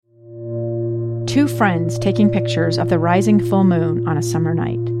Two friends taking pictures of the rising full moon on a summer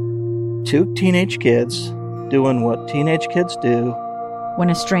night. Two teenage kids doing what teenage kids do. When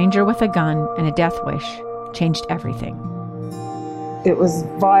a stranger with a gun and a death wish changed everything. It was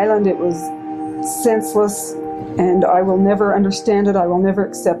violent, it was senseless, and I will never understand it, I will never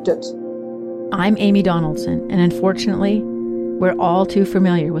accept it. I'm Amy Donaldson, and unfortunately, we're all too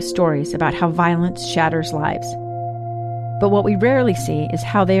familiar with stories about how violence shatters lives. But what we rarely see is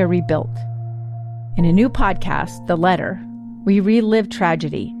how they are rebuilt. In a new podcast, The Letter, we relive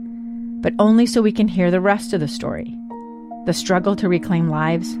tragedy, but only so we can hear the rest of the story. The struggle to reclaim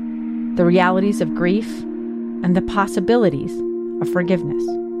lives, the realities of grief, and the possibilities of forgiveness.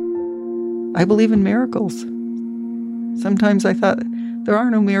 I believe in miracles. Sometimes I thought, there are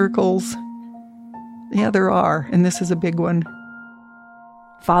no miracles. Yeah, there are, and this is a big one.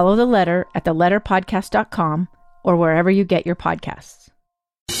 Follow The Letter at theletterpodcast.com or wherever you get your podcasts.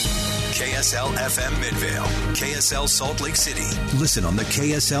 KSL FM Midvale, KSL Salt Lake City. Listen on the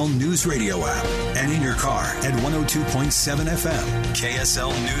KSL News Radio app and in your car at 102.7 FM.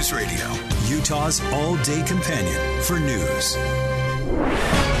 KSL News Radio, Utah's all-day companion for news.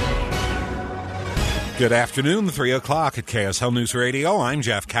 Good afternoon, 3 o'clock at KSL News Radio. I'm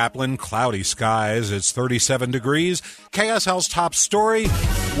Jeff Kaplan. Cloudy skies. It's 37 degrees. KSL's top story.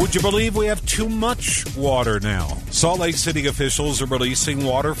 Would you believe we have too much water now? Salt Lake City officials are releasing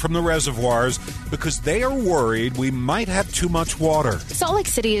water from the reservoirs because they are worried we might have too much water. Salt Lake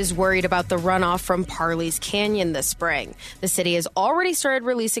City is worried about the runoff from Parley's Canyon this spring. The city has already started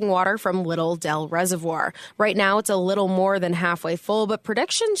releasing water from Little Dell Reservoir. Right now, it's a little more than halfway full, but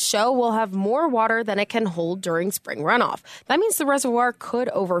predictions show we'll have more water than it can hold during spring runoff. That means the reservoir could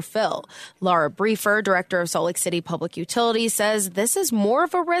overfill. Laura Briefer, director of Salt Lake City Public Utilities, says this is more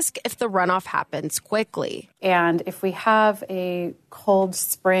of a risk if the runoff happens quickly. And if we have a cold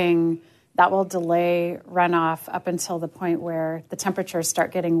spring, that will delay runoff up until the point where the temperatures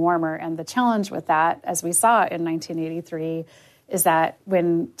start getting warmer. And the challenge with that, as we saw in 1983, is that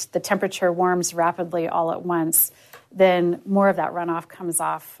when the temperature warms rapidly all at once, then more of that runoff comes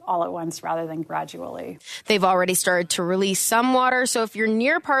off all at once rather than gradually. They've already started to release some water, so if you're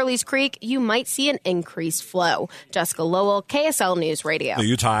near Parley's Creek, you might see an increased flow. Jessica Lowell, KSL News Radio. The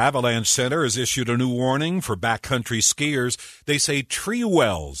Utah Avalanche Center has issued a new warning for backcountry skiers. They say tree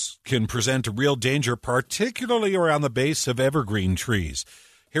wells can present a real danger, particularly around the base of evergreen trees.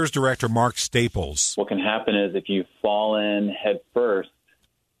 Here's Director Mark Staples. What can happen is if you fall in head first,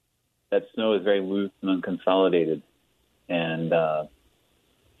 that snow is very loose and unconsolidated. And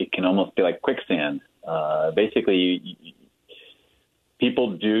it can almost be like quicksand. Basically,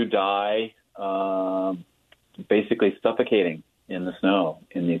 people do die basically suffocating in the snow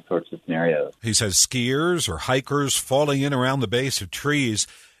in these sorts of scenarios. He says skiers or hikers falling in around the base of trees,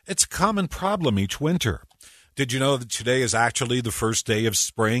 it's a common problem each winter. Did you know that today is actually the first day of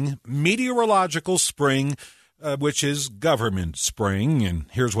spring? Meteorological spring, which is government spring. And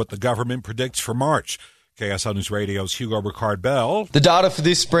here's what the government predicts for March. KSL News Radio's Hugo Ricard-Bell. The data for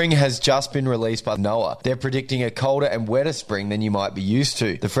this spring has just been released by NOAA. They're predicting a colder and wetter spring than you might be used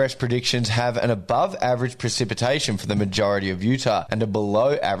to. The fresh predictions have an above-average precipitation for the majority of Utah and a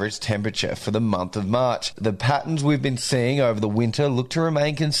below-average temperature for the month of March. The patterns we've been seeing over the winter look to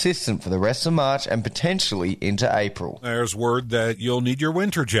remain consistent for the rest of March and potentially into April. There's word that you'll need your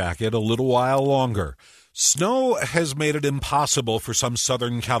winter jacket a little while longer. Snow has made it impossible for some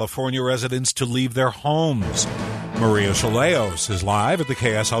Southern California residents to leave their homes. Maria Chaleos is live at the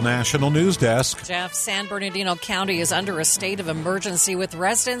KSL National News Desk. Jeff, San Bernardino County is under a state of emergency with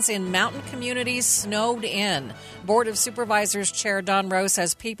residents in mountain communities snowed in. Board of Supervisors Chair Don Rose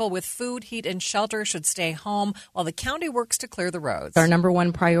says people with food, heat, and shelter should stay home while the county works to clear the roads. Our number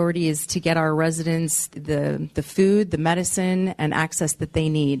one priority is to get our residents the food, the medicine, and access that they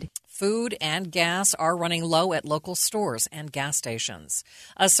need. Food and gas are running low at local stores and gas stations.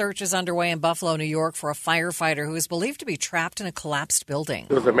 A search is underway in Buffalo, New York for a firefighter who is believed to be trapped in a collapsed building.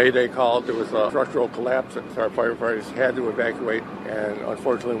 There was a Mayday call. There was a structural collapse that our firefighters had to evacuate, and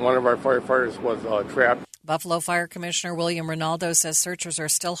unfortunately one of our firefighters was trapped. Buffalo Fire Commissioner William Ronaldo says searchers are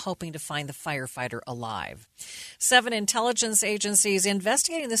still hoping to find the firefighter alive. 7 intelligence agencies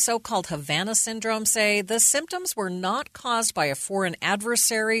investigating the so-called Havana Syndrome say the symptoms were not caused by a foreign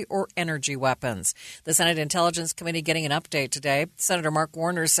adversary or energy weapons. The Senate Intelligence Committee getting an update today. Senator Mark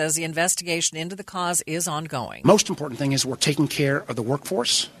Warner says the investigation into the cause is ongoing. Most important thing is we're taking care of the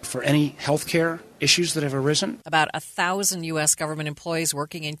workforce for any health care issues that have arisen. About 1,000 U.S. government employees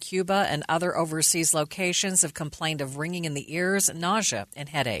working in Cuba and other overseas locations have complained of ringing in the ears, nausea, and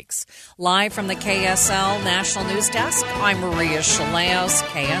headaches. Live from the KSL National News Desk, I'm Maria Chaleos,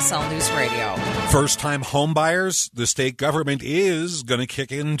 KSL News Radio. First-time home buyers, the state government is going to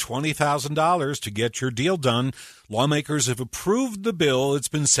kick in $20,000 to get your deal done. Lawmakers have approved the bill. It's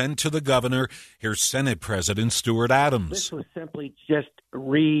been sent to the governor. Here's Senate President Stuart Adams. This was simply just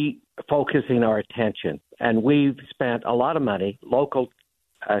refocusing our attention. And we've spent a lot of money, local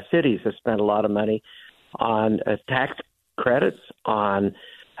cities have spent a lot of money on tax credits, on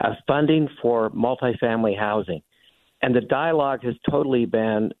funding for multifamily housing. And the dialogue has totally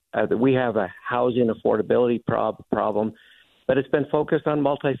been that we have a housing affordability problem, but it's been focused on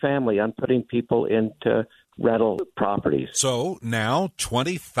multifamily, on putting people into rental properties. So now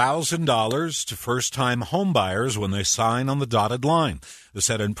 $20,000 to first-time home buyers when they sign on the dotted line. The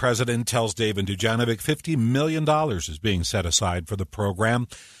Senate president tells David Dujanovic $50 million is being set aside for the program.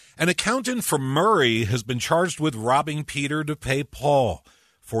 An accountant from Murray has been charged with robbing Peter to pay Paul.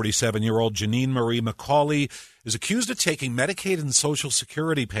 47-year-old Janine Marie McCauley is accused of taking Medicaid and Social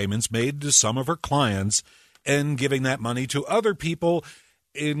Security payments made to some of her clients and giving that money to other people,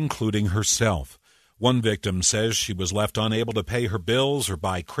 including herself. One victim says she was left unable to pay her bills or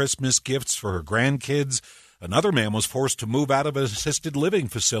buy Christmas gifts for her grandkids. Another man was forced to move out of an assisted living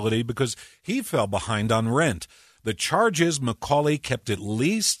facility because he fell behind on rent. The charge is McCauley kept at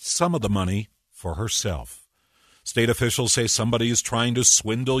least some of the money for herself. State officials say somebody is trying to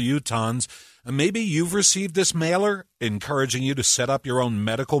swindle Utahns. Maybe you've received this mailer encouraging you to set up your own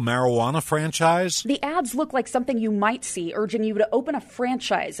medical marijuana franchise. The ads look like something you might see, urging you to open a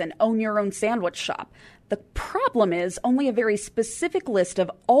franchise and own your own sandwich shop. The problem is only a very specific list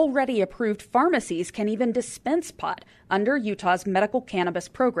of already approved pharmacies can even dispense pot under Utah's medical cannabis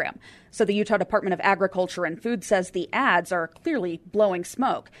program. So the Utah Department of Agriculture and Food says the ads are clearly blowing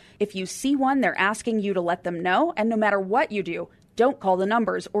smoke. If you see one, they're asking you to let them know, and no matter what you do, don't call the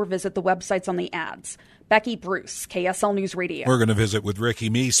numbers or visit the websites on the ads. Becky Bruce, KSL News Radio. We're going to visit with Ricky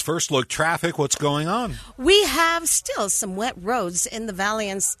Meese. First look, traffic. What's going on? We have still some wet roads in the valley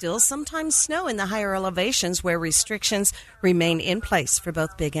and still sometimes snow in the higher elevations where restrictions remain in place for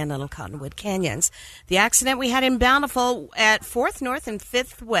both Big and Little Cottonwood Canyons. The accident we had in Bountiful at 4th North and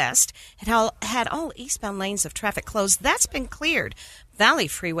 5th West had all eastbound lanes of traffic closed. That's been cleared. Valley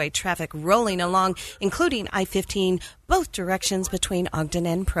Freeway traffic rolling along, including I-15, both directions between Ogden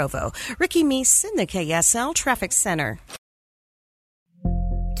and Provo. Ricky Meese in the KSL Traffic Center.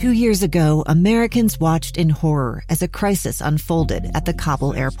 2 years ago, Americans watched in horror as a crisis unfolded at the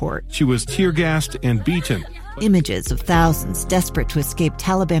Kabul airport. She was tear-gassed and beaten. Images of thousands desperate to escape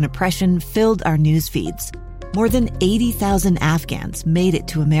Taliban oppression filled our news feeds. More than 80,000 Afghans made it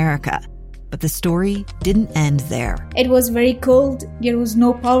to America. But the story didn't end there. It was very cold. There was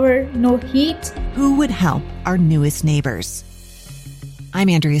no power, no heat. Who would help our newest neighbors? I'm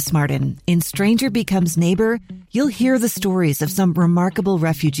Andrea Smartin. In Stranger Becomes Neighbor, you'll hear the stories of some remarkable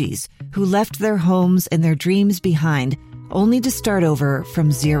refugees who left their homes and their dreams behind, only to start over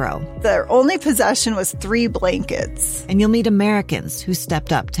from zero. Their only possession was 3 blankets. And you'll meet Americans who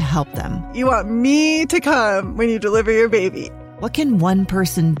stepped up to help them. You want me to come when you deliver your baby. What can one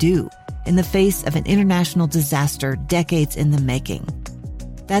person do in the face of an international disaster decades in the making?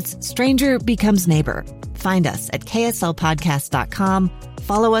 That's Stranger Becomes Neighbor. Find us at kslpodcast.com.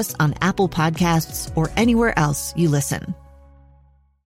 Follow us on Apple Podcasts or anywhere else you listen.